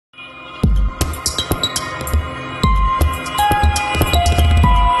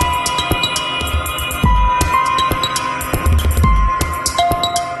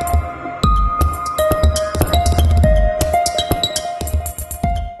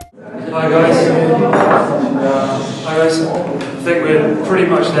Hi guys. I think we're pretty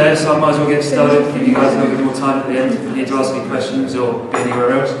much there, so I might as well get started, give you guys a little bit more time at the end if you need to ask any questions or be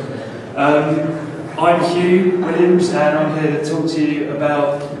anywhere else. I'm Hugh Williams and I'm here to talk to you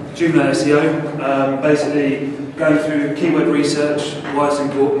about Joomla SEO, basically going through keyword research, why it's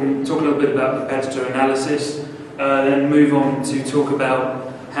important, talk a little bit about competitor analysis, then move on to talk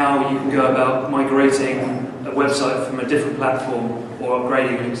about how you can go about migrating a website from a different platform or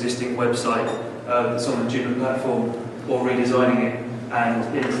upgrading an existing website that's on the Joomla platform or redesigning it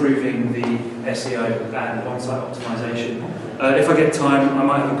and improving the SEO and on-site optimization. If I get time, I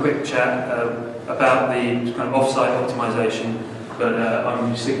might have a quick chat about the kind of off-site optimization, but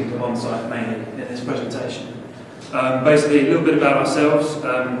I'm sticking to on-site mainly in this presentation. Basically, a little bit about ourselves.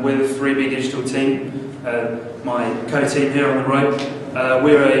 We're the 3B Digital team, my co-team here on the right.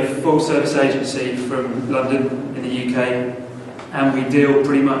 We're a full-service agency from London in the UK, and we deal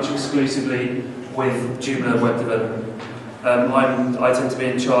pretty much exclusively with Joomla web development. I tend to be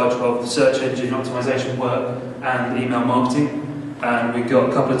in charge of the search engine optimization work and email marketing, and we've got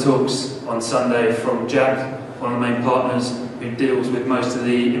a couple of talks on Sunday from Jack, one of the main partners who deals with most of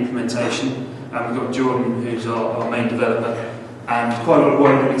the implementation, and we've got Jordan, who's our main developer. And quite a lot of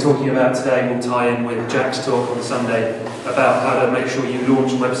what we'll be talking about today will tie in with Jack's talk on Sunday about how to make sure you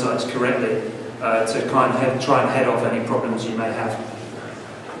launch websites correctly to try and head off any problems you may have.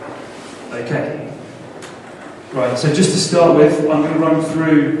 Okay. Right, so just to start with, I'm going to run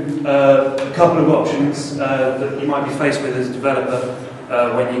through a couple of options that you might be faced with as a developer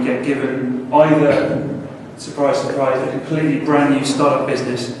when you get given either, surprise, surprise, a completely brand new startup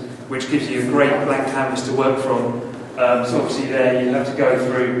business, which gives you a great blank canvas to work from. So obviously there you have to go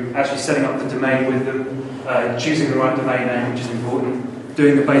through actually setting up the domain with them, choosing the right domain name, which is important,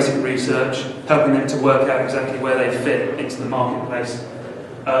 doing the basic research, helping them to work out exactly where they fit into the marketplace.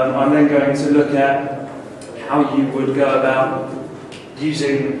 I'm then going to look at how you would go about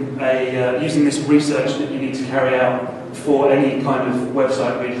using this research that you need to carry out for any kind of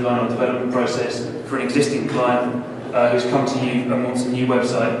website redesign or development process for an existing client who's come to you and wants a new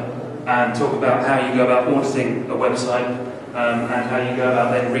website, and talk about how you go about auditing a website and how you go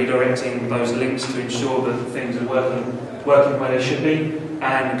about then redirecting those links to ensure that things are working where they should be,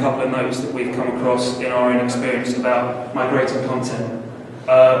 and a couple of notes that we've come across in our own experience about migrating content.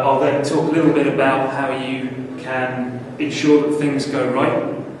 I'll then talk a little bit about how you can ensure that things go right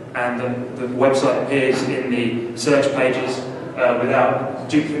and that the website appears in the search pages without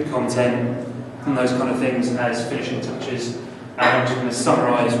duplicate content and those kind of things as finishing touches. And I'm just going to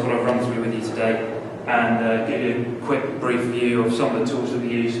summarise what I've run through with you today and give you a quick brief view of some of the tools that we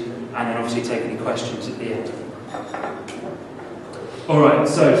use, and then obviously take any questions at the end. Alright,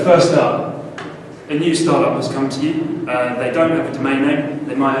 so first up, a new startup has come to you. They don't have a domain name,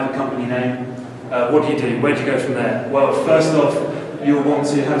 they might have a company name. What do? Where do you go from there? Well, first off, you'll want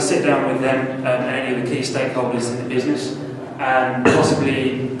to have a sit down with them and any of the key stakeholders in the business and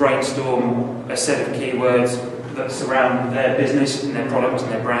possibly brainstorm a set of keywords that surround their business and their products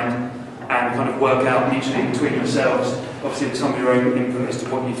and their brand, and kind of work out mutually between yourselves, obviously with some of your own input as to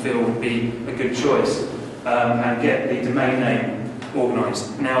what you feel would be a good choice, and get the domain name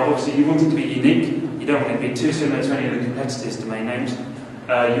organised. Now obviously you want it to be unique, you don't want it to be too similar to any of the competitors' domain names.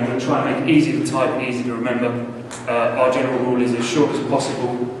 You want to try and make it easy to type and easy to remember. Our general rule is as short as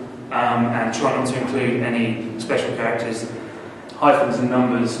possible, and try not to include any special characters, hyphens and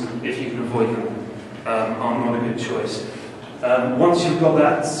numbers if you can avoid them. Are not a good choice. Once you've got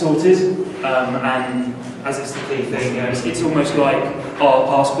that sorted, and as it's the key thing, it's almost like our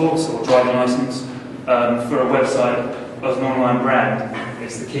passports or driving license for a website as an online brand.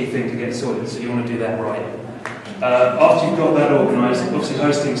 It's the key thing to get sorted, so you want to do that right. After you've got that organised, obviously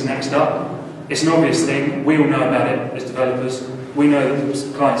hosting's next up. It's an obvious thing. We all know about it as developers. We know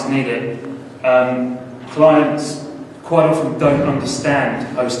that clients need it. Clients quite often don't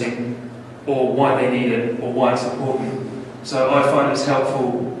understand hosting, or why they need it, or why it's important. So I find it's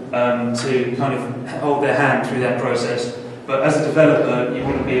helpful to kind of hold their hand through that process. But as a developer, you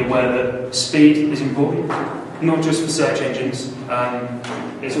want to be aware that speed is important, not just for search engines.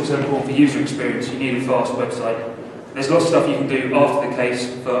 It's also important for user experience. You need a fast website. There's lots of stuff you can do after the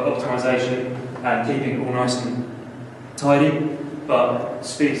case for optimization and keeping it all nice and tidy, but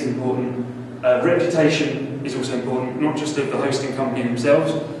speed is important. Reputation is also important, not just of the hosting company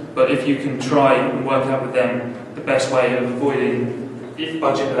themselves, but if you can try and work out with them the best way of avoiding, if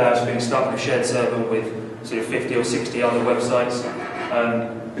budget allows, being stuck in a shared server with sort of 50 or 60 other websites,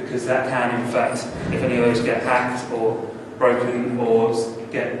 because that can, in fact, if any of those get hacked or broken or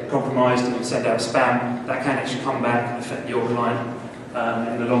get compromised and send out spam, that can actually come back and affect your client.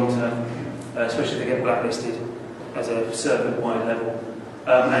 in the long term, especially if they get blacklisted as a server-wide level.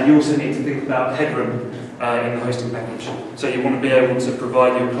 And you also need to think about headroom in the hosting package. So you want to be able to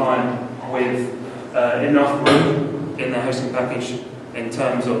provide your client with enough room in their hosting package in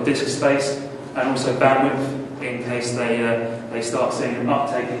terms of disk space and also bandwidth in case they start seeing an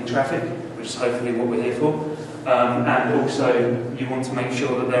uptake in traffic, which is hopefully what we're here for. And also you want to make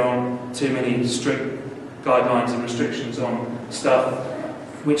sure that there aren't too many strict guidelines and restrictions on stuff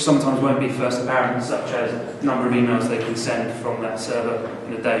which sometimes won't be first apparent, such as number of emails they can send from that server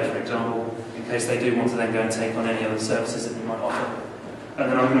in a day, for example, in case they do want to then go and take on any other services that you might offer.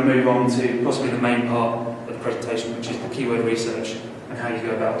 And then I'm going to move on to possibly the main part of the presentation, which is the keyword research and how you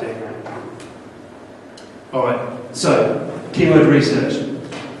go about doing that. Alright, so keyword research.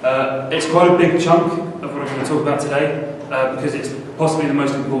 It's quite a big chunk of what I'm going to talk about today because it's possibly the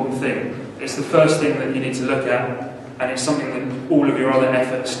most important thing. It's the first thing that you need to look at, and it's something that all of your other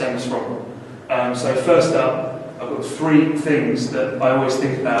effort stems from. So first up, I've got 3 things that I always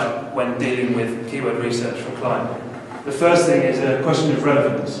think about when dealing with keyword research for a client. The first thing is a question of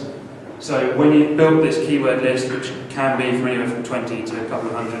relevance. So when you build this keyword list, which can be from anywhere from 20 to a couple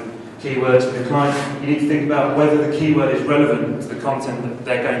of hundred keywords for the client, you need to think about whether the keyword is relevant to the content that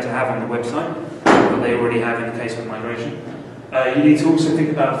they're going to have on the website, that they already have in the case of migration. You need to also think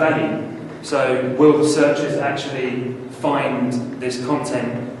about value. So will the searchers actually find this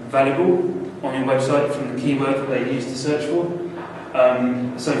content valuable on your website from the keyword that they use to search for?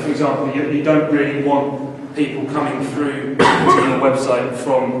 So for example, you don't really want people coming through to your website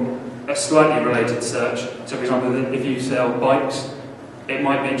from a slightly related search. So for example, if you sell bikes, it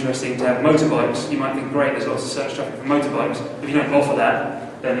might be interesting to have motorbikes. You might think, great, there's lots of search traffic for motorbikes. If you don't offer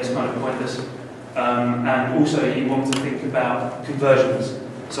that, then it's kind of pointless. And also you want to think about conversions.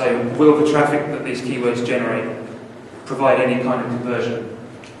 So will the traffic that these keywords generate provide any kind of conversion?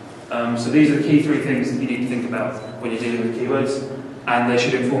 So these are the key 3 things that you need to think about when you're dealing with keywords, and they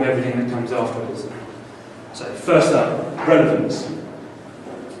should inform everything that comes afterwards. So first up, relevance.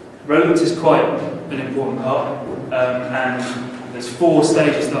 Relevance is quite an important part, and there's 4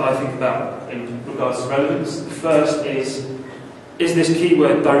 stages that I think about in regards to relevance. The first is this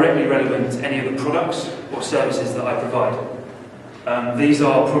keyword directly relevant to any of the products or services that I provide? These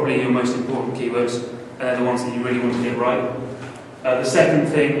are probably your most important keywords, and they're the ones that you really want to get right. The second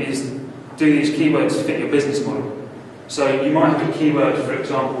thing is, do these keywords fit your business model? So you might have a keyword, for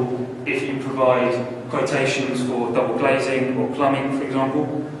example, if you provide quotations for double glazing or plumbing, for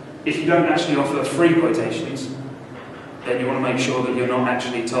example. If you don't actually offer free quotations, then you want to make sure that you're not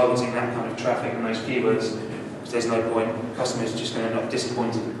actually targeting that kind of traffic and those keywords, because there's no point. Customers are just going to end up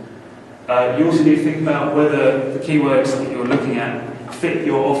disappointed. You also need to think about whether the keywords that you're looking at fit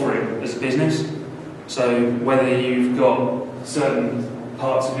your offering as a business. So whether you've got certain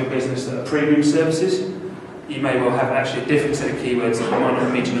parts of your business that are premium services, you may well have actually a different set of keywords that you might not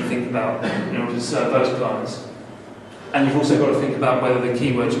immediately think about in order to serve those clients. And you've also got to think about whether the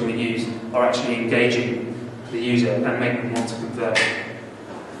keywords you're going to use are actually engaging the user and make them want to convert.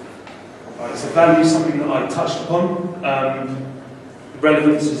 Right, so value is something that I touched upon.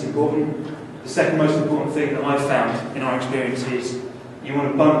 Relevance is important. The second most important thing that I've found in our experience is you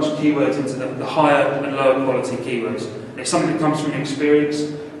want to bunch keywords into the higher and lower quality keywords. It's something that comes from experience,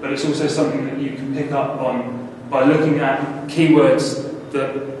 but it's also something that you can pick up on by looking at keywords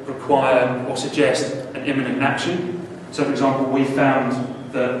that require or suggest an imminent action. So for example, we found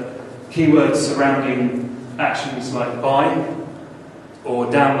that keywords surrounding actions like buy, or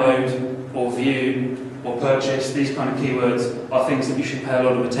download, or view, or purchase, these kind of keywords are things that you should pay a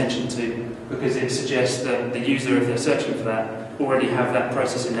lot of attention to, because it suggests that the user, if they're searching for that, already have that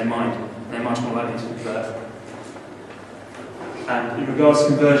process in their mind, and they're much more likely to convert. And in regards to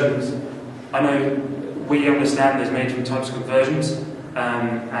conversions, I know we understand there's many different types of conversions,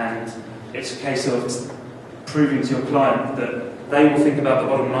 and it's a case of proving to your client that they will think about the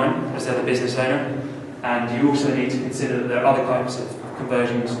bottom line as they're the business owner, and you also need to consider that there are other types of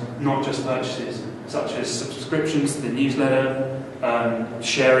conversions, not just purchases, such as subscriptions to the newsletter,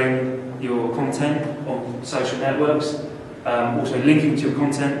 sharing your content on social networks, also linking to your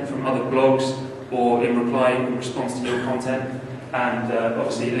content from other blogs or in response to your content, and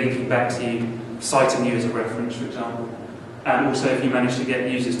obviously linking back to you, citing you as a reference, for example. And also if you manage to get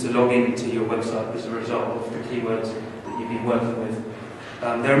users to log in to your website as a result of the keywords that you've been working with.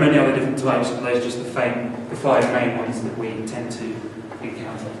 There are many other different types, but those are just the 5 main ones that we tend to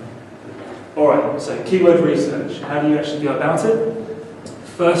encounter. Alright, so keyword research. How do you actually go about it?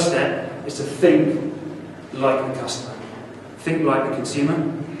 First step is to think like the customer. Think like the consumer.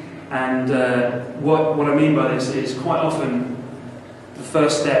 And what I mean by this is quite often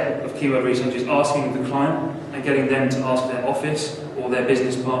first step of keyword research is asking the client and getting them to ask their office or their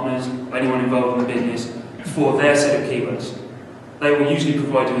business partners or anyone involved in the business for their set of keywords. They will usually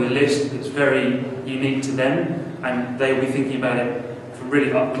provide you with a list that's very unique to them, and they will be thinking about it from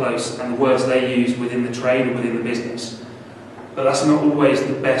really up close and the words they use within the trade or within the business. But that's not always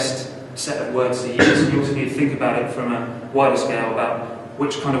the best set of words to use. You also need to think about it from a wider scale about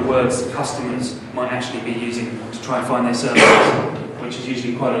which kind of words customers might actually be using to try and find their services, which is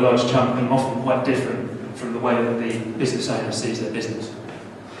usually quite a large chunk and often quite different from the way that the business owner sees their business.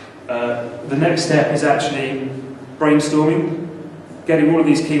 The next step is actually brainstorming, getting all of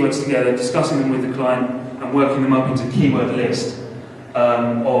these keywords together, discussing them with the client and working them up into a keyword list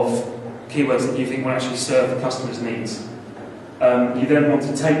of keywords that you think will actually serve the customer's needs. You then want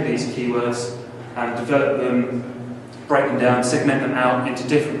to take these keywords and develop them, break them down, segment them out into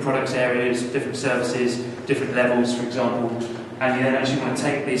different product areas, different services, different levels, for example, and you then actually want to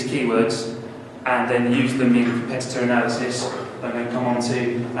take these keywords and then use them in competitor analysis I'm going to come on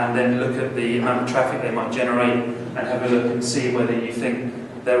to, and then look at the amount of traffic they might generate and have a look and see whether you think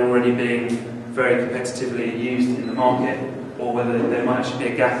they're already being very competitively used in the market, or whether there might actually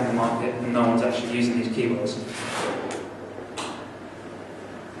be a gap in the market and no one's actually using these keywords.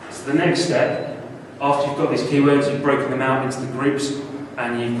 So the next step, after you've got these keywords, you've broken them out into the groups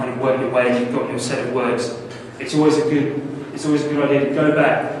and you've kind of worked your way and you've got your set of words, it's always a good idea to go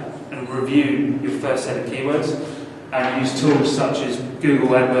back and review your first set of keywords and use tools such as Google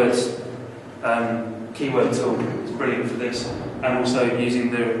AdWords keyword tool. It's brilliant for this, and also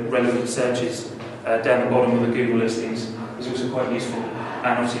using the relevant searches down the bottom of the Google listings is also quite useful,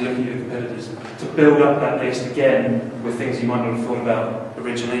 and obviously looking at your competitors to build up that list again with things you might not have thought about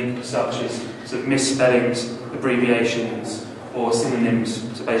originally, such as sort of misspellings, abbreviations, or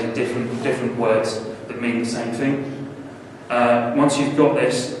synonyms, so basically different words that mean the same thing. Once you've got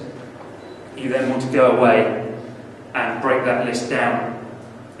this, you then want to go away and break that list down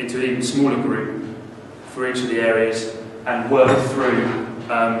into an even smaller group for each of the areas and work through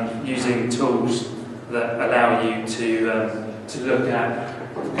using tools that allow you to look at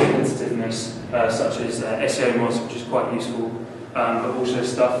competitiveness, such as SEO mods, which is quite useful, but also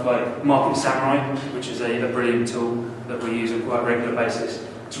stuff like Market Samurai, which is a brilliant tool that we use on quite a regular basis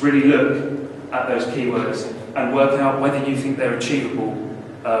to really look at those keywords and work out whether you think they're achievable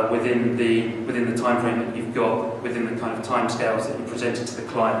within the time frame that you've got, within the kind of timescales that you presented to the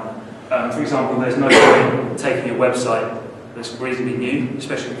client. For example, there's no point taking a website that's reasonably new,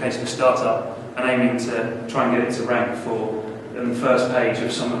 especially in the case of a startup, and aiming to try and get it to rank for the first page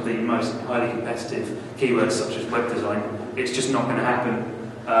of some of the most highly competitive keywords such as web design. It's just not going to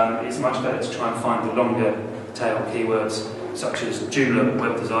happen. It's much better to try and find the longer tail keywords such as Joomla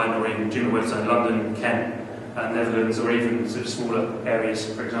web design, or even Joomla web design London, Kent, Netherlands, or even sort of smaller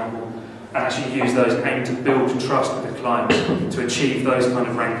areas, for example, and actually use those and aim to build trust with the client to achieve those kind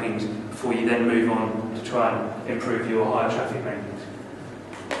of rankings before you then move on to try and improve your higher traffic rankings.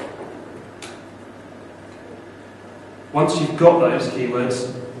 Once you've got those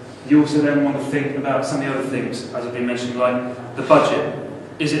keywords, you also then want to think about some of the other things, as I've been mentioning, like the budget.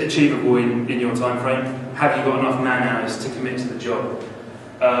 Is it achievable in your time frame? Have you got enough man hours to commit to the job?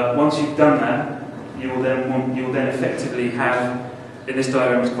 Once you've done that, you will then effectively have, in this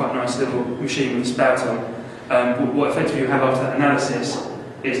diagram it's quite a nice little machine with a spout on, but what effectively you have after that analysis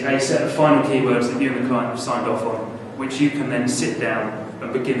is a set of final keywords that you and the client have signed off on, which you can then sit down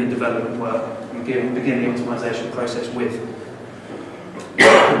and begin the development work and begin the optimization process with.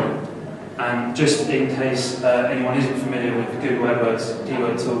 And just in case anyone isn't familiar with the Google AdWords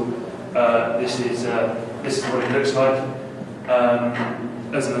keyword tool, this is what it looks like.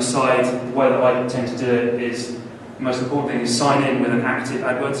 As an aside, the way that I tend to do it is, the most important thing is sign in with an active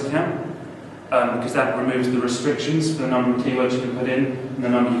AdWords account, because that removes the restrictions for the number of keywords you can put in and the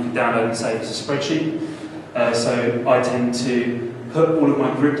number you can download and save as a spreadsheet. So I tend to put all of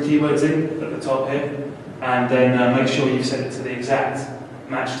my grouped keywords in at the top here, and then make sure you set it to the exact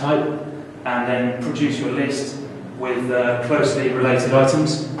match type, and then produce your list with closely related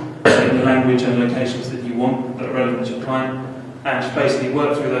items in the language and locations that you want that are relevant to your client, and just basically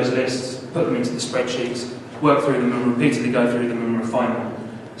work through those lists, put them into the spreadsheets, work through them and repeatedly go through them and refine them.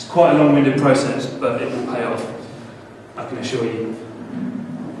 It's quite a long-winded process, but it will pay off, I can assure you.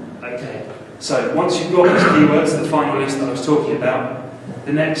 Okay, so once you've got those keywords, the final list that I was talking about,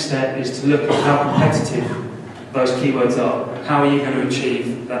 the next step is to look at how competitive those keywords are. How are you going to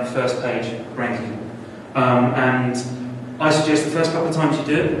achieve that first page ranking? And I suggest the first couple of times you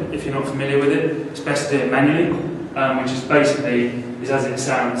do it, if you're not familiar with it, it's best to do it manually, which is basically, as it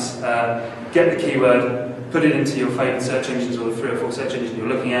sounds, get the keyword, put it into your favourite search engines or the 3 or 4 search engines you're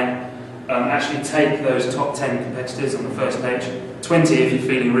looking at. Actually take those top 10 competitors on the first page, 20 if you're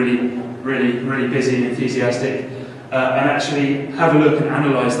feeling really busy and enthusiastic, and actually have a look and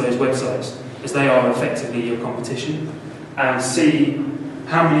analyse those websites, as they are effectively your competition, and see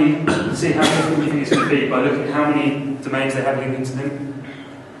how difficult you think it's going to be by looking at how many domains they have linking to them,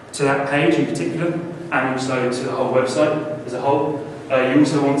 to that page in particular, and also to the whole website as a whole. You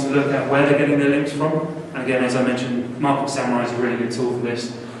also want to look at where they're getting their links from, and again, as I mentioned, Market Samurai is a really good tool for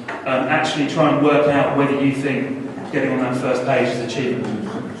this. Actually try and work out whether you think getting on that first page is achievable.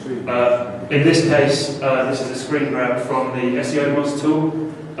 In this case, this is a screen grab from the SEO mods tool,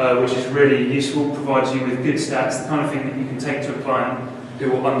 which is really useful, provides you with good stats, the kind of thing that you can take to a client who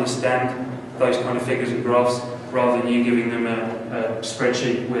will understand those kind of figures and graphs, rather than you giving them a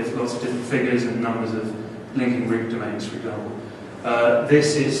spreadsheet with lots of different figures and numbers of linking group domains, for example.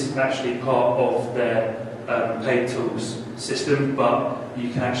 This is actually part of their paid tools system, but you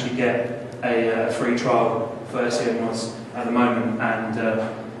can actually get a free trial for SEO mods at the moment, and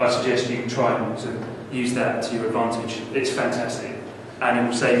I suggest you try to use that to your advantage. It's fantastic, and it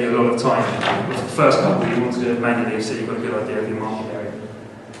will save you a lot of time. With the first couple you want to do it manually, so you've got a good idea of your market area.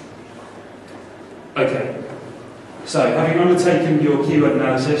 Okay, so having undertaken your keyword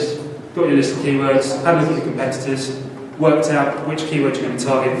analysis, got your list of keywords, had a look at your competitors, worked out which keywords you're going to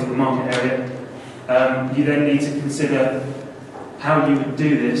target for the market area, you then need to consider how you would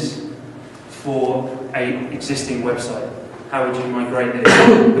do this for an existing website. How would you migrate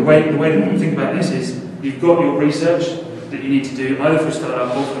this? The way that you think about this is, you've got your research that you need to do, either for a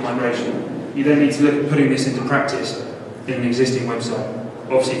startup or for migration. You then need to look at putting this into practice in an existing website.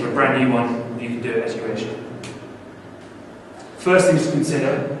 Obviously, for a brand new one, you can do it as you wish. First things to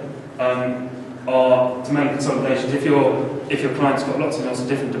consider are domain consolidations. If your client's got lots and lots of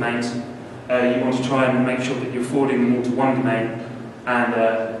different domains, you want to try and make sure that you're forwarding them all to one domain,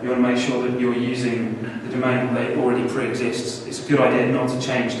 and you want to make sure that you're using the domain that already pre-exists. It's a good idea not to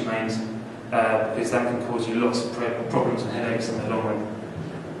change domains, because that can cause you lots of problems and headaches in the long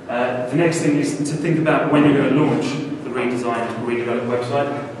run. The next thing is to think about when you're going to launch the redesigned, redeveloped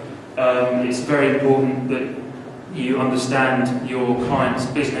website. It's very important that you understand your client's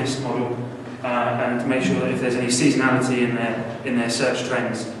business model, and to make sure that if there's any seasonality in their search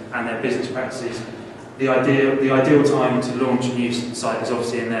trends and their business practices, the ideal time to launch a new site is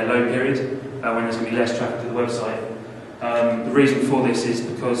obviously in their low period, when there's going to be less traffic to the website. The reason for this is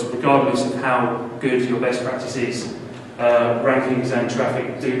because regardless of how good your best practice is, rankings and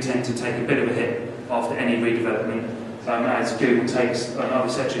traffic do tend to take a bit of a hit after any redevelopment, as Google takes, and other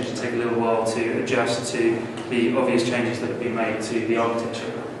search engines take a little while to adjust to the obvious changes that have been made to the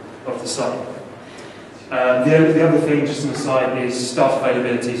architecture of the site. The other thing, just on the side, is staff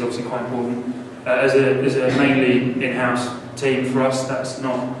availability is obviously quite important. As a mainly in-house team for us, that's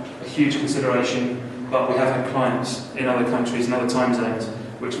not a huge consideration, but we have had clients in other countries and other time zones,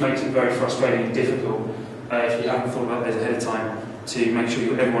 which makes it very frustrating and difficult if you haven't thought about this ahead of time, to make sure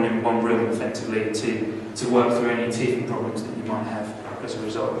you've got everyone in one room effectively to work through any teething problems that you might have as a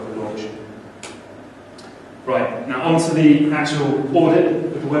result of the launch. Right, now on to the actual audit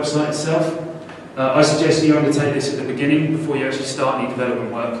of the website itself. I suggest you undertake this at the beginning before you actually start any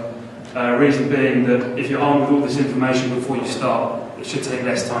development work. Reason being that if you're armed with all this information before you start, it should take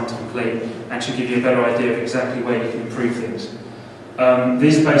less time to complete and should give you a better idea of exactly where you can improve things.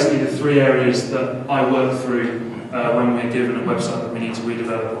 These are basically the 3 areas that I work through when we're given a website that we need to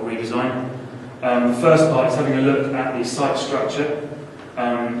redevelop or redesign. The first part is having a look at the site structure.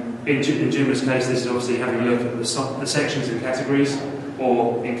 In Joomla's case, this is obviously having a look at the sections and categories,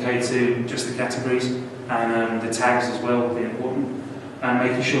 or in K2, just the categories, and the tags as well will be important, and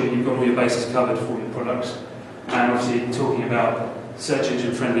making sure that you've got all your bases covered for your products. And obviously talking about search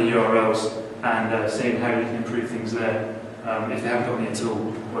engine friendly URLs and seeing how you can improve things there, if they haven't got any at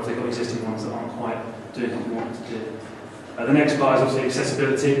all, or if they've got existing ones that aren't quite doing what you want to do. The next part is obviously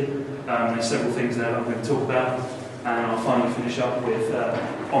accessibility. There's several things there that I'm going to talk about, and I'll finally finish up with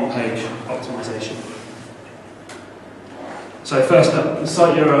on-page optimization. So first up, the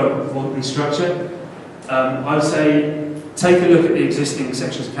site URL and structure. I would say take a look at the existing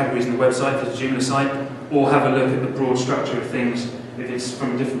sections and categories in the website for the Joomla site, or have a look at the broad structure of things if it's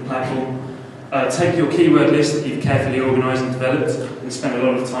from a different platform. Take your keyword list that you've carefully organised and developed and spend a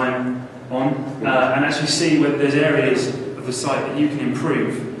lot of time on, and actually see whether there's areas of the site that you can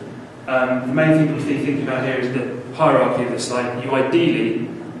improve. The main thing that you need to think about here is the hierarchy of the site. You ideally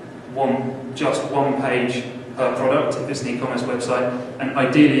want just one page per product if it's an e-commerce website, and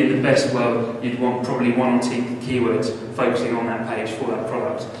ideally in the best world you'd want probably 1 or 2 keywords focusing on that page for that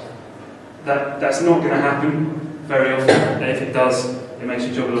product. that's not going to happen very often, and if it does, it makes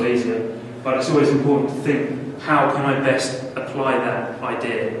your job a lot easier. But it's always important to think, how can I best apply that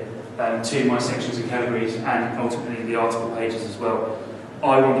idea to my sections and categories, and ultimately the article pages as well.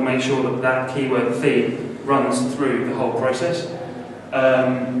 I want to make sure that that keyword theme runs through the whole process.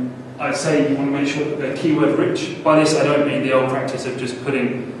 I'd say you want to make sure that they're keyword rich. By this I don't mean the old practice of just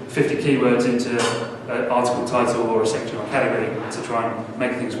putting 50 keywords into an article title or a section or category to try and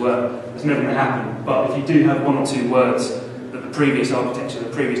make things work. It's never going to happen. But if you do have one or two words that the previous architecture,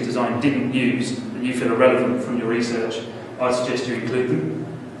 the previous design didn't use, that you feel are relevant from your research, I'd suggest you include them.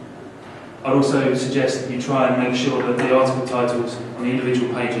 I'd also suggest that you try and make sure that the article titles on the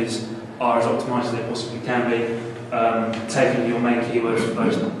individual pages are as optimised as they possibly can be, taking your main keywords for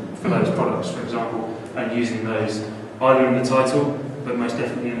those products, for example, and using those either in the title, but most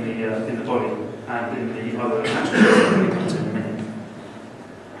definitely in the body and in the other attachments that we come to in a minute.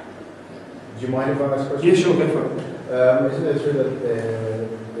 Do you mind if I ask a question? Yeah, sure, go for it. Isn't it true that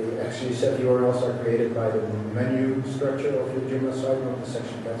the actually set URLs are created by the menu structure of your Joomla site, not the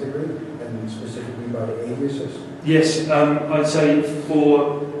section category, and specifically by the aliases? Yes, I'd say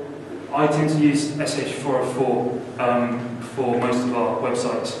I tend to use SH404 for most of our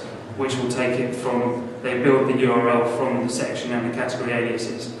websites, which will take it from, they build the URL from the section and the category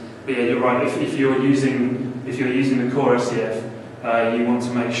aliases. But yeah, you're right, if you're using the core SEF, you want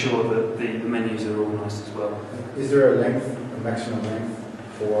to make sure that the menus are organised as well. Is there a maximum length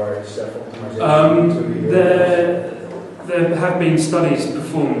for self-optimization? There have been studies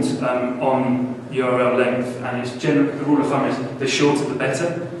performed on URL length, and it's generally, the rule of thumb is the shorter the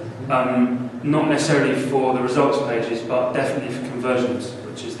better. Not necessarily for the results pages, but definitely for conversions,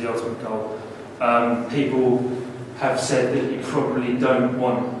 which is the ultimate goal. People have said that you probably don't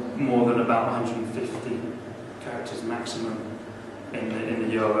want more than about 150 characters maximum in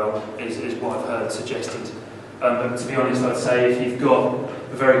the URL, is what I've heard suggested. But to be honest, I'd say if you've got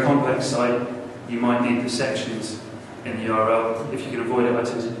a very complex site, you might need the sections in the URL. If you can avoid it, I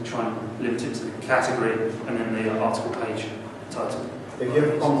tend to try and limit it to the category and then the article page title. If you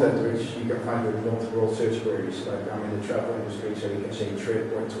have content which you can find with multiple search queries, like I'm in the travel industry, so you can say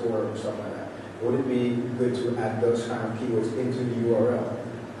trip or tour or stuff like that, would it be good to add those kind of keywords into the URL?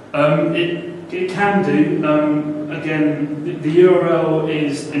 It can do. Again, the URL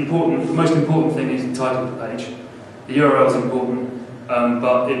is important. The most important thing is the title of the page. The URL is important,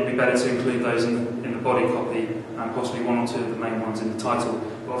 but it'd be better to include those in the body copy and possibly one or two of the main ones in the title.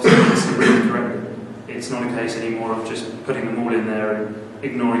 But obviously, it's to read it correctly. It's not a case anymore of just putting them all in there and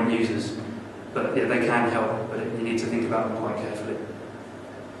ignoring users. But yeah, they can help, but you need to think about them quite carefully.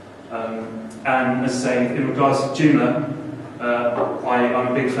 And as I say, in regards to Joomla, I'm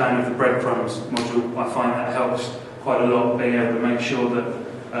a big fan of the breadcrumbs module. I find that helps quite a lot, being able to make sure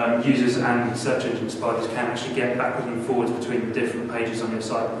that users and search engine spiders can actually get backwards and forwards between the different pages on your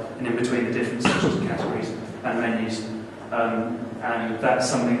site and in between the different sections and categories and menus. And that's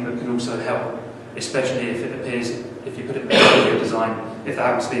something that can also help, especially if it appears, if you put it in your design, if that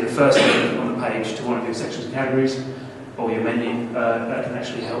happens to be the first link on the page to one of your sections and categories or your menu, that can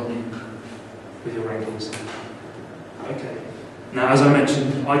actually help you with your rankings. Okay. Now, as I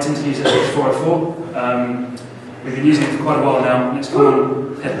mentioned, I tend to use SH404. We've been using it for quite a while now, and it's come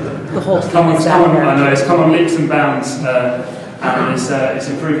on. I know it's come on leaps and bounds, and it's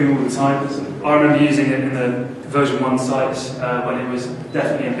improving all the time. I remember using it in the version 1 sites when it was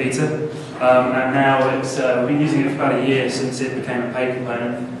definitely in beta, and now it's we've been using it for about a year since it became a paid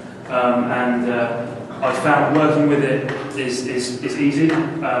component, and I found working with it is easy.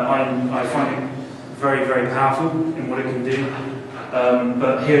 I find it very, very powerful in what it can do.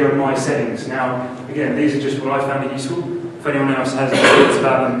 But here are my settings. Now, again, these are just what I found useful. If anyone else has thoughts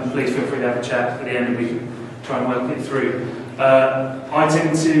about them, please feel free to have a chat at the end and we can try and work it through. I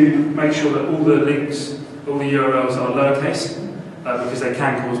tend to make sure that all the links, all the URLs are lowercase, because they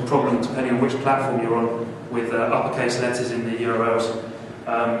can cause problems depending on which platform you're on with uppercase letters in the URLs.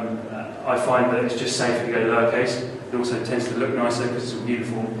 I find that it's just safer to go lowercase. It also tends to look nicer because it's all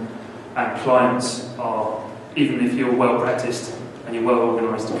uniform. And clients are, even if you're well practiced and you're well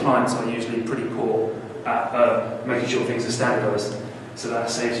organised, clients are usually pretty poor at making sure things are standardised, so that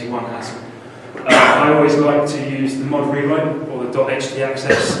saves you one hassle. I always like to use the mod rewrite or the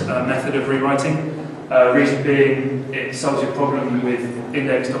 .htaccess method of rewriting. Reason being, it solves your problem with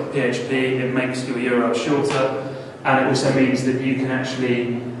index.php, it makes your URL shorter, and it also means that you can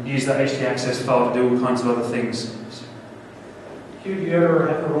actually use that htaccess file to do all kinds of other things. Hugh, do you ever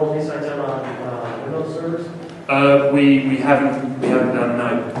have to roll these sites out on Windows servers? We haven't done,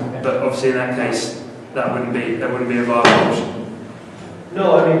 no. But obviously in that case, that wouldn't be a viable option.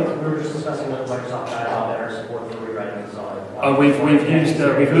 No, I mean, we were just discussing with Microsoft about better support for rewriting the site.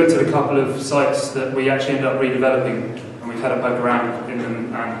 We've looked at a couple of sites that we actually ended up redeveloping, and we've had a poke around in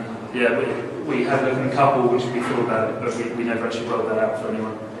them, and yeah, we had a look at a couple which we thought about, but we never actually rolled that out for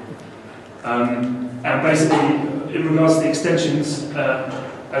anyone. And basically, in regards to the extensions, as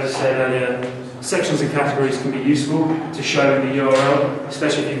I said earlier, sections and categories can be useful to show in the URL,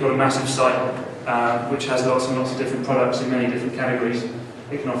 especially if you've got a massive site which has lots and lots of different products in many different categories.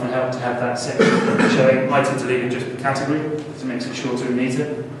 It can often help to have that section showing. I tend to leave it just per category, so it makes it shorter and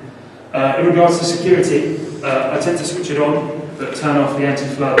neater. In regards to security, I tend to switch it on, but turn off the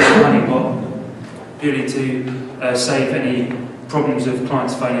anti-flood honeypot, purely to save any problems of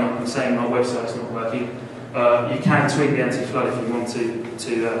clients phoning up and saying our website's not working. You can tweak the anti-flood if you want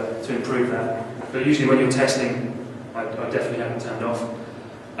to improve that, but usually when you're testing, I definitely have it turned off.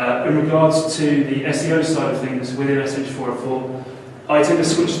 In regards to the SEO side of things within SH404, I tend to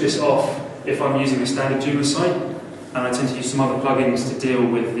switch this off if I'm using a standard Joomla site, and I tend to use some other plugins to deal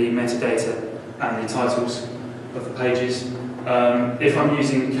with the metadata and the titles of the pages. If I'm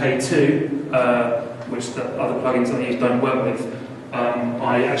using K2, which the other plugins I use don't work with,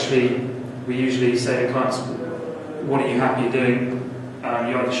 we usually say to clients, what are you happy doing?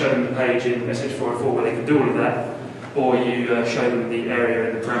 You either show them the page in SH404 where they can do all of that, or you show them the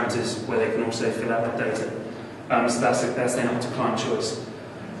area and the parameters where they can also fill out that data. So that's then up to client choice.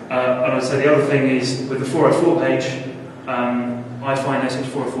 And I'd say the other thing is, with the 404 page, I find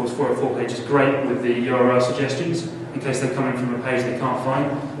SH404's 404 page is great with the URL suggestions, in case they're coming from a page they can't find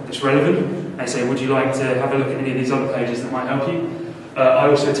that's relevant. They say, would you like to have a look at any of these other pages that might help you? I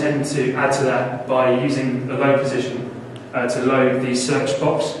also tend to add to that by using the load position to load the search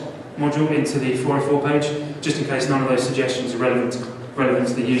box module into the 404 page, just in case none of those suggestions are relevant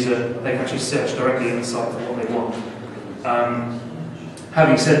to the user. They can actually search directly in the site for what they want.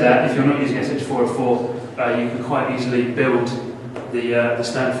 Having said that, if you're not using SH404, you can quite easily build the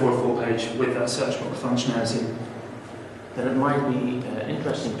standard 404 page with that search box functionality. Then it might be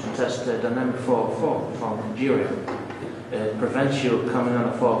interesting to test dynamic 404 from Jira. It prevents you coming on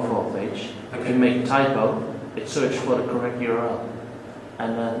a 404 page. Okay. If you make a typo, it searches for the correct URL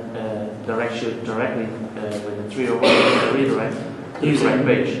and then directs you directly with a 301 redirect to the correct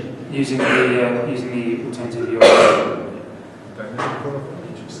page. Using the alternative URL.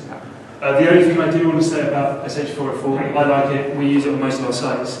 The only thing I do want to say about SH404, I like it, we use it on most of our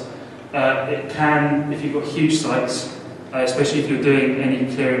sites. It can, if you've got huge sites, especially if you're doing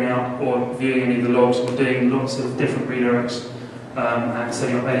any clearing out or viewing any of the logs or doing lots of different redirects and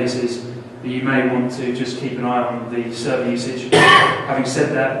setting up aliases, you may want to just keep an eye on the server usage. Having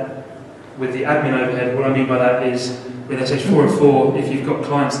said that, with the admin overhead, what I mean by that is with SH404, if you've got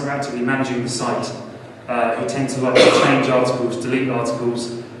clients that are actively managing the site, who tend to like to change articles, delete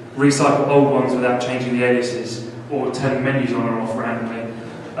articles, recycle old ones without changing the aliases, or turn menus on or off randomly,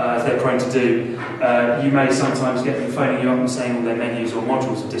 as they're prone to do, you may sometimes get them phoning you up and saying all their menus or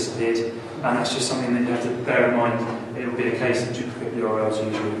modules have disappeared, and that's just something that you have to bear in mind. It will be a case of duplicate URLs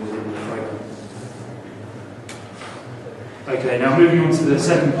usually within the program. Okay, now moving on to the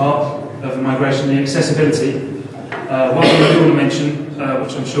second part of the migration, the accessibility. One thing I do want to mention,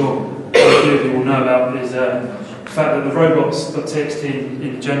 which I'm sure quite a few of you will know about, is the fact that the robots.txt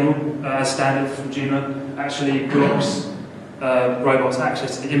in general, as standard from Joomla, actually blocks robots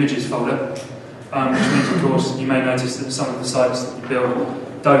access to the images folder, which means, of course, you may notice that some of the sites that you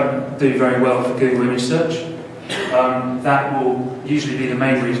build don't do very well for Google image search. That will usually be the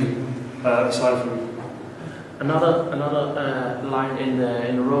main reason, aside from Another line in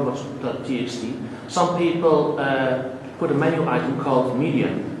the robots.txt. Some people put a menu item called media.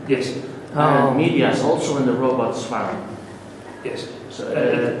 yes, And media is also in the robots file. yes. So,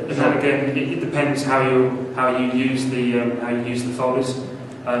 And then again, it depends how you use the folders.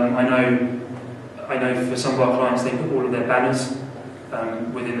 I know for some of our clients they put all of their banners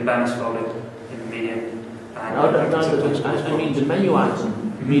within the banners folder in the media. I mean the menu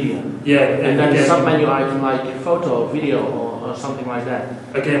item media. Yeah, and then again, some menu item like photo, video, or something like that.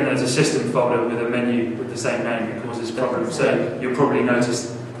 Again, there's a system folder with a menu with the same name that causes problems. So you'll probably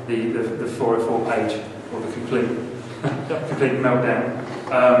notice the 404 page or the complete meltdown.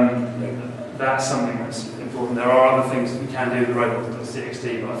 That's something that's important. There are other things that you can do with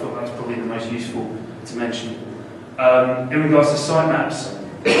robots.txt, but I thought that's probably the most useful to mention. In regards to sitemaps,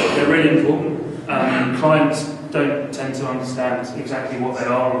 they're really important. Clients don't tend to understand exactly what they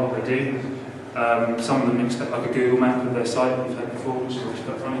are or what they do. Some of them expect like a Google map of their site that we've had before, which is always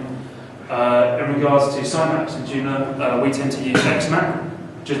quite funny. In regards to sitemaps in Joomla, we tend to use XMap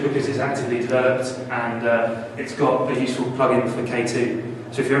just because it's actively developed and it's got a useful plugin for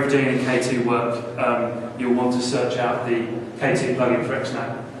K2. So if you're ever doing any K2 work, you'll want to search out the K2 plugin for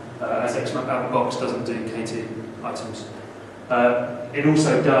XMAP, as XMAP out of the box doesn't do K2 items. It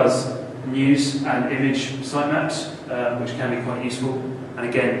also does news and image sitemaps, which can be quite useful. And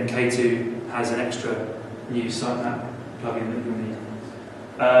again, K2 has an extra news sitemap plugin that you'll need.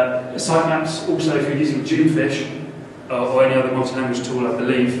 Sitemaps, also if you're using Joomfish or any other multi-language tool, I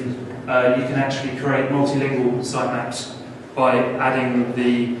believe, you can actually create multilingual sitemaps by adding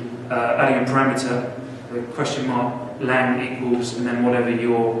adding a parameter, the question mark lang equals, and then whatever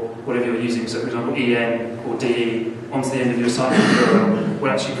you're using. So, for example, en or de onto the end of your sitemap URL will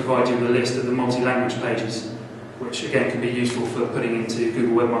actually provide you with a list of the multi-language pages, which again can be useful for putting into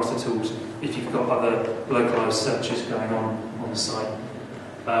Google Webmaster Tools if you've got other localized searches going on the site.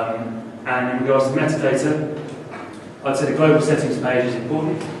 And in regards to metadata, I'd say the global settings page is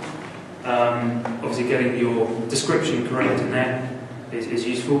important. Obviously getting your description correct in there is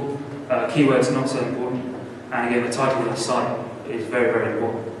useful. Keywords are not so important. And again, the title of the site is very, very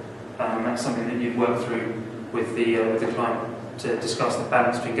important. That's something that you'd work through with the client to discuss the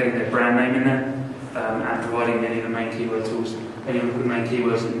balance between getting their brand name in there and providing any of the main keyword tools, any of the main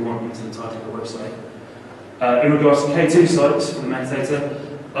keywords that you want into the title of the website. In regards to K2 sites for the metadata,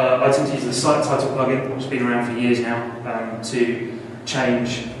 I tend to use the site title plugin, which has been around for years now, to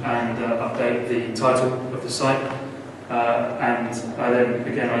change and update the title of the site. And then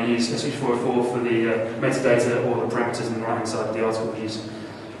again I use SH404 for the metadata or the parameters on the right hand side of the article we use.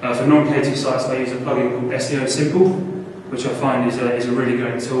 For non-K2 sites I use a plugin called SEO Simple, which I find is a really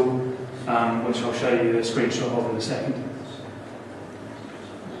great tool, which I'll show you a screenshot of in a second.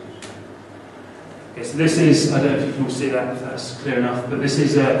 Okay, so this is, I don't know if you can all see that, if that's clear enough, but this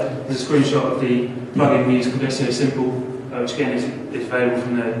is a screenshot of the plugin we use called SEO Simple, which again is available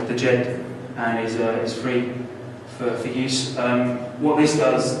from the JED and is free for use. What this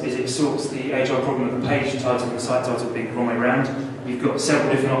does is it sorts the HR problem of the page title and the site title being the wrong way around. You've got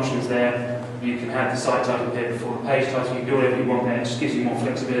several different options there. You can have the site title appear before the page title, you can do whatever you want there, it just gives you more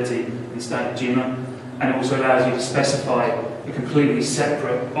flexibility in standard Joomla. And it also allows you to specify a completely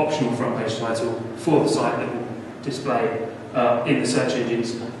separate optional front page title for the site that will display in the search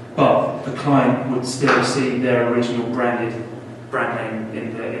engines, but the client would still see their original brand name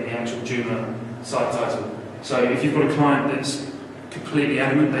in the actual Joomla site title. So if you've got a client that's completely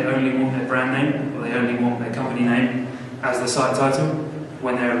adamant they only want their brand name or they only want their company name as the site title,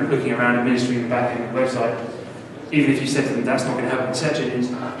 when they're looking around administering the back end of the website, even if you said to them that's not going to happen in search engines,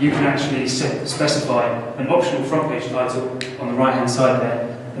 you can actually specify an optional front page title on the right hand side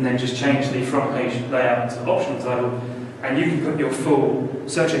there, and then just change the front page layout to optional title, and you can put your full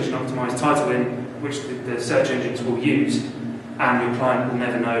search engine optimized title in, which the search engines will use, and your client will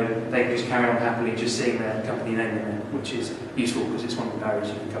never know. They can just carry on happily just seeing their company name in there, which is useful because it's one of the barriers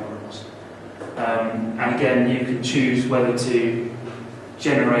you can come across. And again, you can choose whether to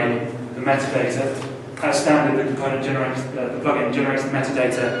generate the metadata. As standard, the component generates, the plugin generates the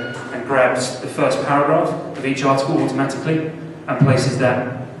metadata and grabs the first paragraph of each article automatically and places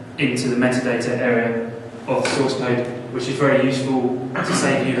that into the metadata area of the source code, which is very useful to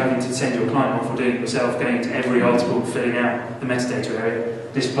save you having to send your client off or doing it yourself, going into every article and filling out the metadata area.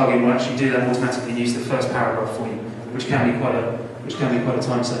 This plugin will actually do that automatically and use the first paragraph for you, which can be quite a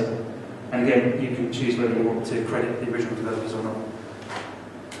time saver. And again, you can choose whether you want to credit the original developers or not.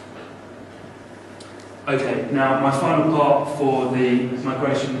 Okay, now my final part for the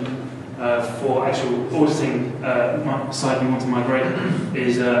migration for actual auditing site you want to migrate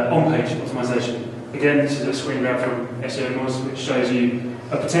is on-page optimization. Again, this is a screen grab from SEO Moz, which shows you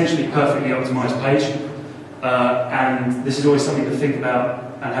a potentially perfectly optimized page. And this is always something to think about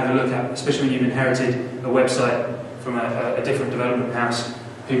and have a look at, especially when you've inherited a website from a different development house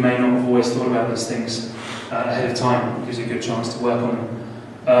who may not have always thought about these things ahead of time. It gives you a good chance to work on them.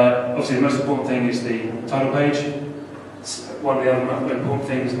 Obviously, the most important thing is the title page. One of the other important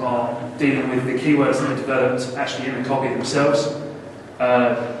things are dealing with the keywords that are developed actually in the copy themselves.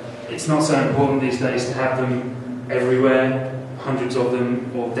 It's not so important these days to have them everywhere, hundreds of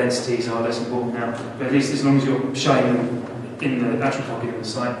them, or densities are less important now. But at least as long as you're showing them in the actual copy of the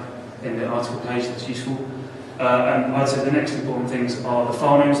site, in the article page, that's useful. And I'd say the next important things are the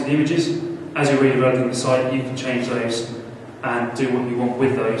file names of the images. As you're redeveloping the site, you can change those and do what you want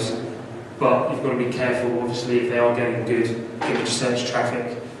with those, but you've got to be careful, obviously, if they are getting good image search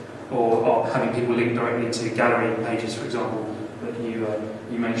traffic or having people link directly to gallery pages, for example, that you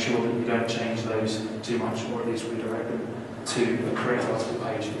make sure that you don't change those too much, or at least redirect them to a correct article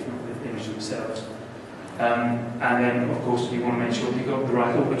page, if not the image themselves. And then, of course, you want to make sure you've got the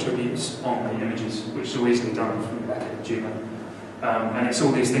right hook attributes on the images, which is all easily done from the back end of Joomla. And it's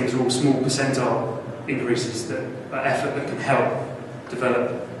all these things are all small percentile increases that are effort that can help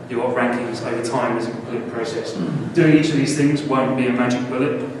develop your rankings over time as a complete process. Doing each of these things won't be a magic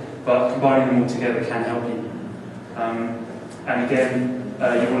bullet, but combining them all together can help you. And again,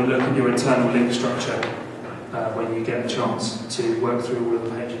 you want to look at your internal link structure when you get a chance to work through all of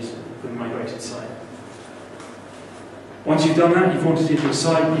the pages for the migrated site. Once you've done that, you've audited your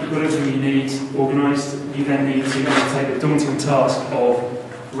site, you've got everything you need organised, you then need to undertake the daunting task of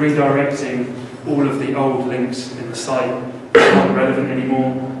redirecting all of the old links in the site that aren't relevant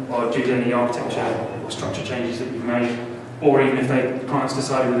anymore, or due to any architecture or structure changes that you've made, or even if the client's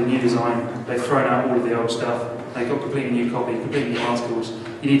decided with a new design, they've thrown out all of the old stuff, they've got completely new copy, completely new articles.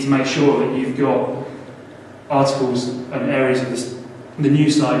 You need to make sure that you've got articles and areas of the new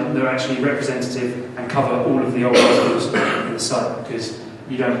site that are actually representative and cover all of the old articles in the site, because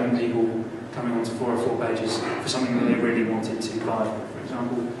you don't want people coming onto 404 pages for something that they really wanted to buy, for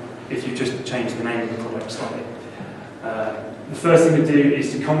example, if you just changed the name of the product slightly. The first thing to do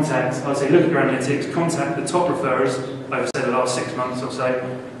is to contact, I'd say look at your analytics, contact the top referrers over say the last 6 months or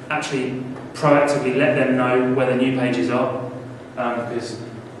so, actually proactively let them know where the new pages are, because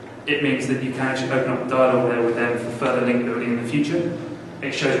it means that you can actually open up a dialogue there with them for further link building in the future.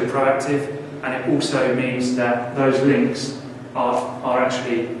 It shows you're proactive, and it also means that those links are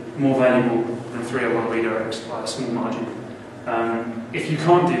actually more valuable than 301 redirects by a small margin. If you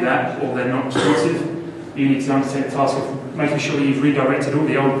can't do that, or they're not responsive, you need to undertake the task of making sure you've redirected all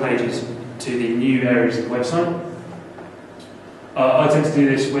the old pages to the new areas of the website. I tend to do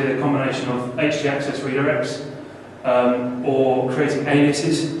this with a combination of htaccess redirects, or creating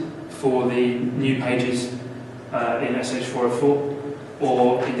aliases for the new pages in SH404,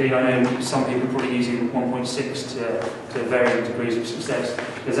 or indeed I know some people are probably using 1.6 to varying degrees of success.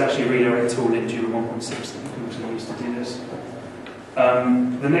 There's actually a redirect tool in Joomla 1.6 that you can also use to do this.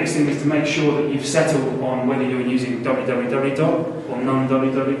 The next thing is to make sure that you've settled on whether you're using www or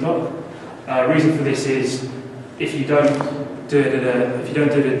non-www. Reason for this is if you don't do it at a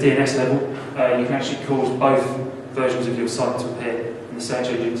DNS level, you can actually cause both versions of your site to appear in the search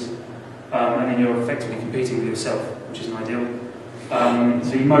engines, and then you're effectively competing with yourself, which isn't ideal.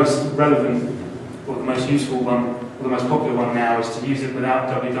 So the most relevant, or the most useful one, or the most popular one now is to use it without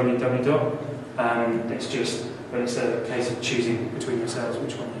www. It's a case of choosing between yourselves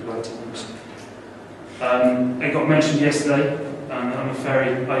which one you'd like to use. It got mentioned yesterday on the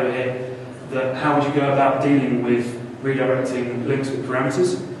ferry over here that how would you go about dealing with redirecting links with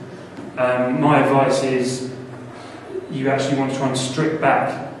parameters? My advice is you actually want to try and strip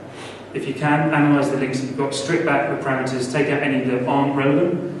back. If you can, analyse the links that you've got, strip back the parameters, take out any that aren't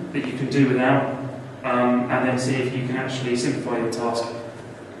relevant, that you can do without, and then see if you can actually simplify your task.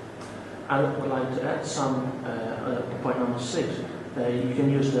 I would like to add some, point number 6. You can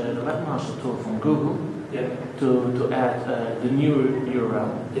use the webmaster tool from Google to add the new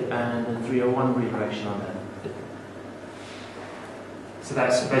URL and the 301 redirection on that. So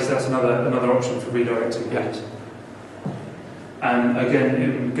that's another option for redirecting pages. And again,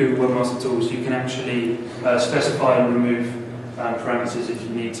 in Google Webmaster Tools, you can actually specify and remove parameters if you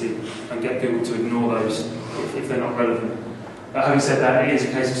need to, and get Google to ignore those if they're not relevant. Having said that, it is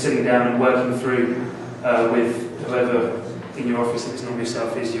a case of sitting down and working through with whoever in your office that's not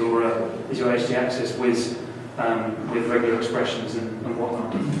yourself is your htaccess with regular expressions and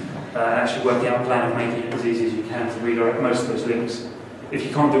whatnot. Actually working out a plan of making it as easy as you can to redirect most of those links. If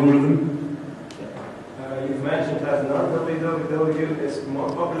you can't do all of them, you've mentioned that non-www is more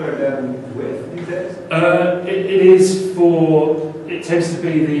popular than with these days? It tends to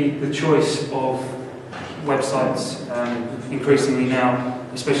be the choice of websites increasingly now,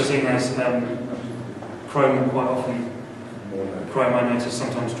 especially seeing as Chrome quite often, Chrome I notice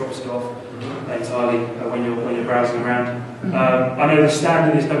sometimes drops it off entirely when you're browsing around. I know the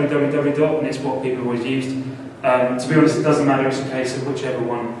standard is www, and it's what people always used. To be honest, it doesn't matter, it's a case of whichever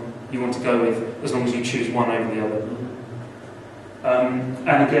one you want to go with, as long as you choose one over the other.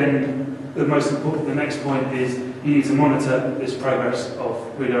 And again, the next point is you need to monitor this progress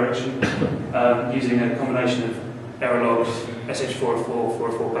of redirection using a combination of error logs, SH404,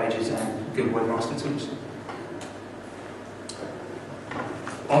 404 pages, and Google Webmaster Tools.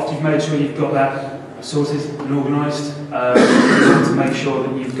 After you've made sure you've got that sorted and organised, you want to make sure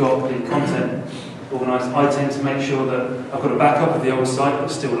that you've got the content organised. I tend to make sure that I've got a backup of the old site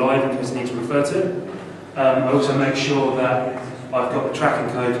that's still live in case I need to refer to it. I also make sure that I've got the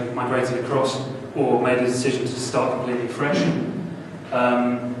tracking code migrated across or made a decision to start completely fresh.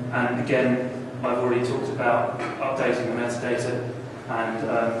 And again, I've already talked about updating the metadata,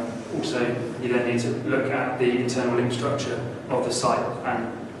 and also you then need to look at the internal link structure of the site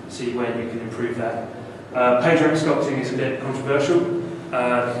and see where you can improve that. PageRank sculpting is a bit controversial.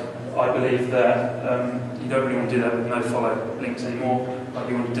 I believe that you don't really want to do that with no-follow links anymore, but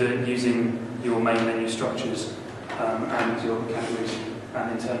you want to do it using your main menu structures and your categories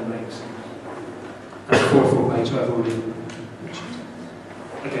and internal links. And the forward page I've already mentioned.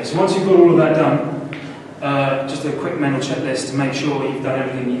 Okay, so once you've got all of that done, just a quick mental checklist to make sure you've done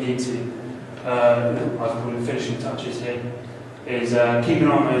everything you need to. I've called it finishing touches here. Is keep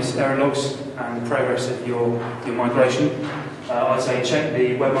an eye on those error logs and the progress of your migration. I'd say check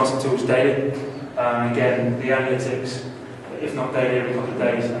the webmaster tools daily. Again, the analytics, if not daily, every couple of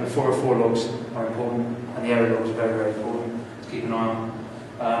days, and the 404 logs are important, and the error logs are very, very important to keep an eye on.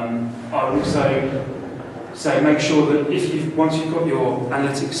 I would also say make sure that once you've got your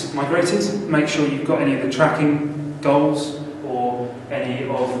analytics migrated, make sure you've got any of the tracking goals or any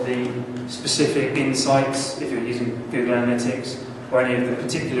of the specific insights, if you're using Google Analytics, or any of the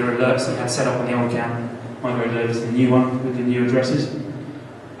particular alerts that you had set up on the old account, migrated over to the new one with the new addresses.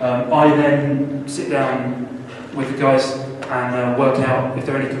 I then sit down with the guys and work out if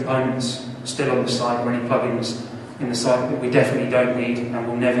there are any components still on the site or any plugins in the site that we definitely don't need and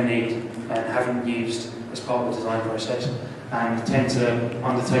will never need and haven't used as part of the design process, and tend to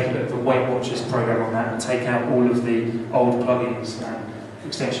undertake a bit of a Weight Watchers program on that and take out all of the old plugins and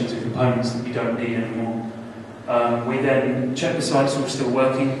extensions and components that you don't need anymore. We then check the site's all still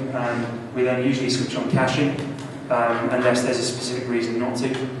working, and we then usually switch on caching unless there's a specific reason not to.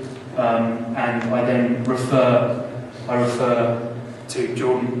 And I then refer to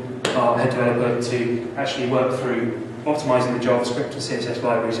Jordan, our head developer, to actually work through optimizing the JavaScript and CSS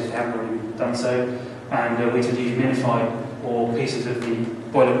libraries if they haven't already done so. And we tend to use Minify or pieces of the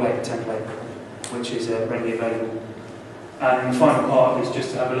boilerplate template, which is readily available. And the final part is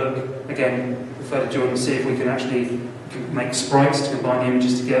just to have a look, again, refer to Jordan, see if we can actually make sprites to combine the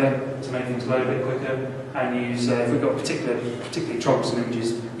images together to make things load a bit quicker, and use, if we've got particularly troublesome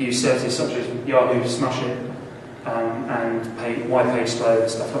images, use services such as Yahoo Smush It and Y-Page Slow and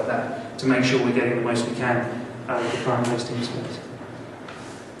stuff like that to make sure we're getting the most we can out of the current hosting space.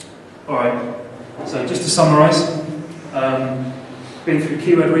 Alright, so just to summarise, been through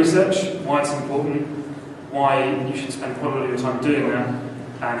keyword research, why it's important, why you should spend quite a lot of your time doing that,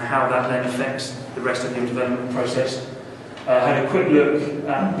 and how that then affects the rest of your development process. Had a quick look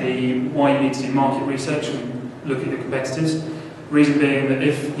at why you need to do market research and look at your competitors. Reason being that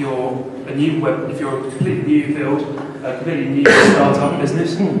if you're a completely new build, a completely new startup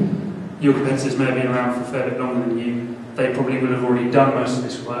business, your competitors may have been around for a fair bit longer than you. They probably will have already done most of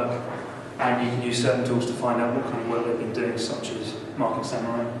this work, and you can use certain tools to find out what kind of work they've been doing, such as Market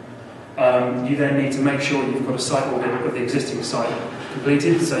Samurai. You then need to make sure you've got a site audit of the existing site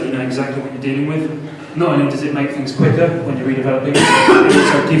completed, so you know exactly what you're dealing with. Not only does it make things quicker when you're redeveloping, it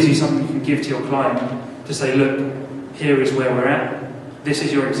also gives you something you can give to your client to say, look, here is where we're at, this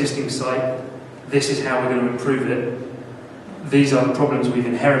is your existing site, this is how we're going to improve it, these are the problems we've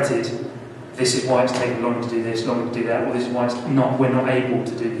inherited, this is why it's taken long to do this, long to do that, or this is why we're not able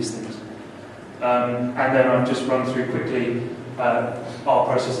to do these things. And then I'll just run through quickly our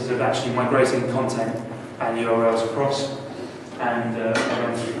processes of actually migrating content and URLs across, and I'll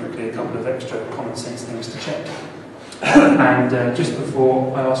run through quickly a couple of extra common sense things to check. And just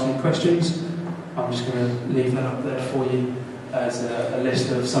before I ask any questions, I'm just going to leave that up there for you as a list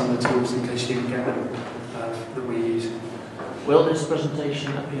of some of the tools in case you didn't get them that we use. Will this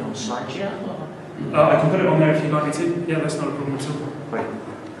presentation appear on SlideShare? I can put it on there if you'd like me to. Yeah, that's not a problem at all. Great.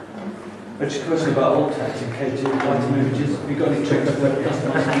 Just a question about alt tags in K2 item images. Have you got any tricks for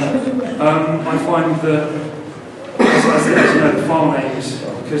customizing? I find that, as you know, the file names,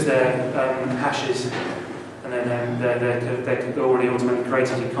 because they're hashes, and then they're already automatically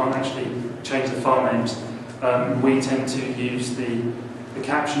created, you can't actually change the file names. We tend to use the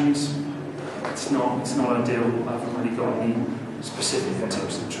captions. It's not ideal. I haven't really got any specific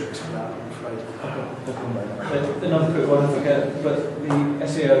tips and tricks for that, I'm afraid. Another quick one, I forget, but the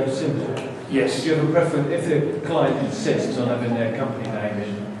SEO symbol. Yes. Do you have a preference, if the client insists on having their company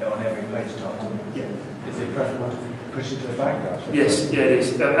name on every page title? Yeah. Is it preferable to push it to the background? Yes, yeah, it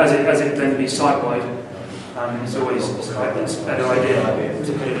is. As it then be site-wide, it's always it's a better idea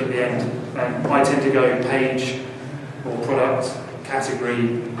to put it at the end. I tend to go page or product,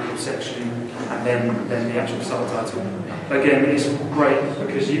 category, section, and then the actual subtitle. Again, it's great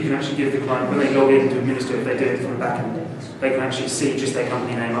because you can actually give the client, when they log in to administer, if they do it from the back end, they can actually see just their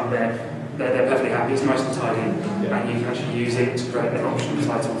company name up there. They're perfectly happy, it's nice and tidy, and you can actually use it to create an optional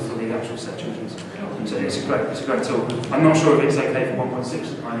title for the actual search engines. So it's a great tool. I'm not sure if it's okay for 1.6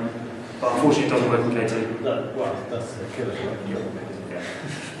 at the moment, but unfortunately it doesn't work in KT. Well, that's the killer.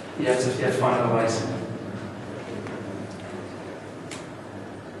 You have to find other ways.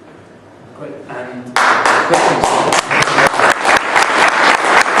 Great. And questions?